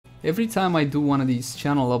every time I do one of these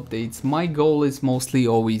channel updates, my goal is mostly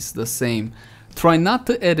always the same. Try not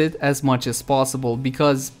to edit as much as possible,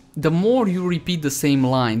 because the more you repeat the same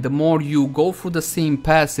line, the more you go through the same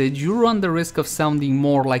passage, you run the risk of sounding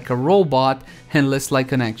more like a robot and less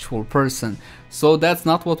like an actual person. So that's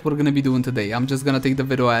not what we're gonna be doing today. I'm just gonna take the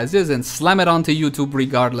video as is and slam it onto YouTube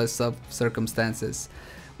regardless of circumstances,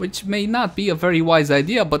 which may not be a very wise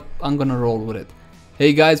idea, but I'm gonna roll with it.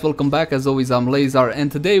 Hey guys, welcome back. As always, I'm Leyzar,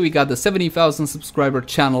 and today we got the 70,000 subscriber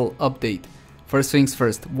channel update. First things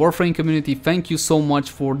first, Warframe community, thank you so much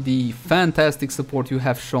for the fantastic support you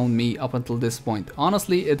have shown me up until this point.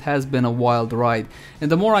 Honestly, it has been a wild ride, and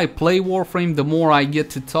the more I play Warframe, the more I get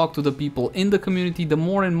to talk to the people in the community, the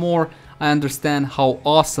more and more I understand how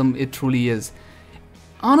awesome it truly is.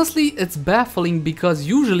 Honestly, it's baffling because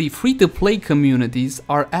usually free-to-play communities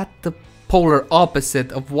are at the polar opposite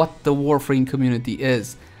of what the Warframe community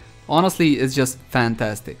is. Honestly, it's just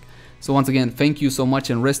fantastic. So once again, thank you so much,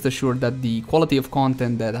 and rest assured that the quality of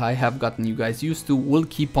content that I have gotten you guys used to will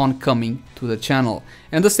keep on coming to the channel.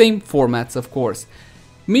 And the same formats, of course.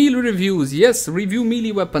 Melee reviews, yes, review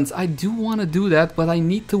melee weapons. I do want to do that, but I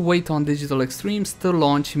need to wait on Digital Extremes to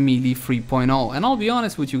launch Melee 3.0. And I'll be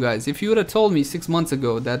honest with you guys, if you would have told me 6 months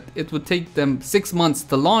ago that it would take them 6 months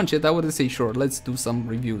to launch it, I would have said sure, let's do some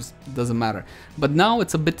reviews, it doesn't matter. But now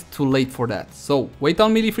it's a bit too late for that. So wait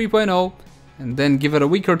on Melee 3.0. and then give it a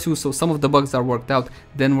week or two so some of the bugs are worked out,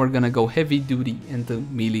 then we're gonna go heavy duty into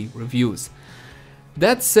Melee reviews.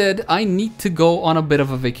 That said, I need to go on a bit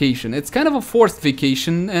of a vacation. It's kind of a forced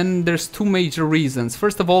vacation, and there's two major reasons.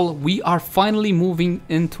 First of all, we are finally moving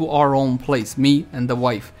into our own place, me and the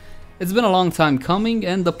wife. It's been a long time coming,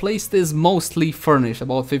 and the place is mostly furnished,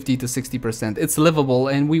 about 50 to 60%. It's livable,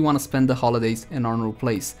 and we want to spend the holidays in our new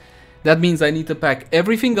place. That means I need to pack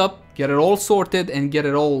everything up, get it all sorted, and get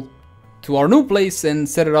it all to our new place and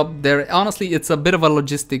set it up there. Honestly, it's a bit of a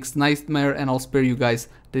logistics nightmare, and I'll spare you guys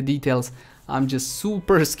the details. I'm just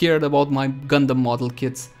super scared about my Gundam model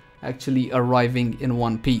kits actually arriving in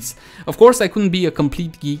one piece. Of course, I couldn't be a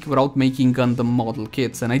complete geek without making Gundam model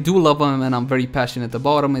kits, and I do love them and I'm very passionate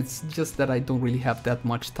about them. It's just that I don't really have that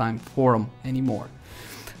much time for them anymore.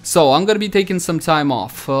 So I'm gonna be taking some time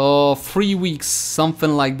off, 3 weeks,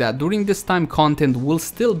 something like that. During this time, content will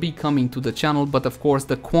still be coming to the channel, but of course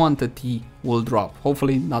the quantity will drop.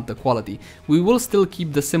 Hopefully not the quality. We will still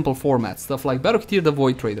keep the simple format, stuff like Battlekeeper the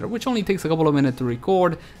Void Trader, which only takes a couple of minutes to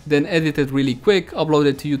record, then edit it really quick, upload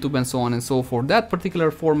it to YouTube, and so on and so forth. That particular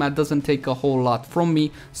format doesn't take a whole lot from me,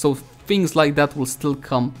 so things like that will still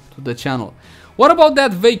come to the channel. What about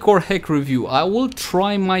that Vacor Heck review? I will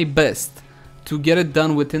try my best to get it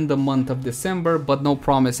done within the month of December, but no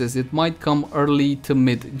promises. It might come early to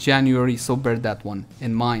mid-January, so bear that one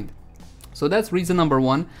in mind. So that's reason number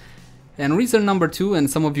one. And reason number two, and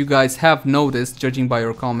some of you guys have noticed, judging by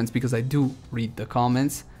your comments, because I do read the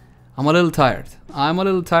comments, I'm a little tired. I'm a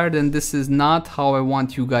little tired, and this is not how I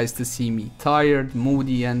want you guys to see me. Tired,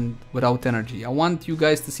 moody, and without energy. I want you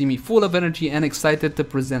guys to see me full of energy and excited to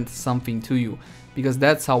present something to you, because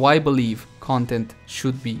that's how I believe content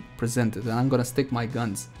should be presented, and I'm gonna stick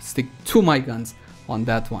to my guns on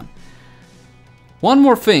that one. One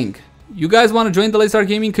more thing, you guys want to join the Leyzar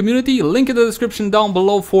Gaming community? Link in the description down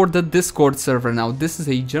below for the Discord server. Now, this is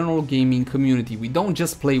a general gaming community. We don't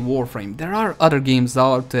just play Warframe. There are other games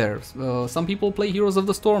out there. Some people play Heroes of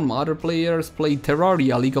the Storm, other players play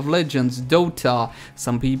Terraria, League of Legends, Dota.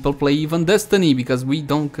 Some people play even Destiny, because we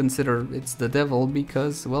don't consider it's the devil,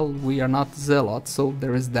 because, well, we are not zealots, so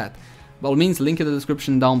there is that. By all means, link in the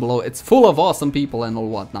description down below. It's full of awesome people and all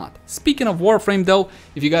whatnot. Speaking of Warframe though,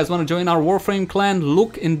 if you guys want to join our Warframe clan,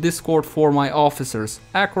 look in Discord for my officers,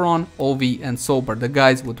 Acheron, Ovi, and Sober, the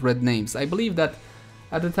guys with red names. I believe that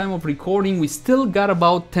at the time of recording, we still got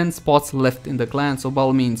about 10 spots left in the clan, so by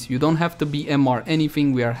all means, you don't have to be MR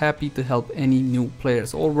anything. We are happy to help any new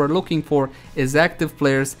players. All we're looking for is active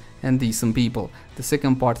players and decent people. The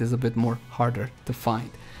second part is a bit more harder to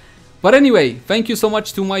find. But anyway, thank you so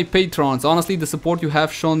much to my patrons. Honestly, the support you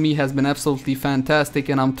have shown me has been absolutely fantastic,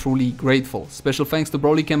 and I'm truly grateful. Special thanks to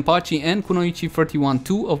Broly Kenpachi and Kunoichi31,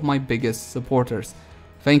 two of my biggest supporters.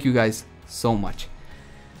 Thank you guys so much.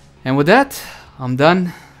 And with that, I'm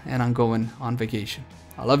done and I'm going on vacation.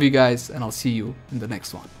 I love you guys, and I'll see you in the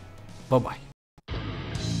next one. Bye bye.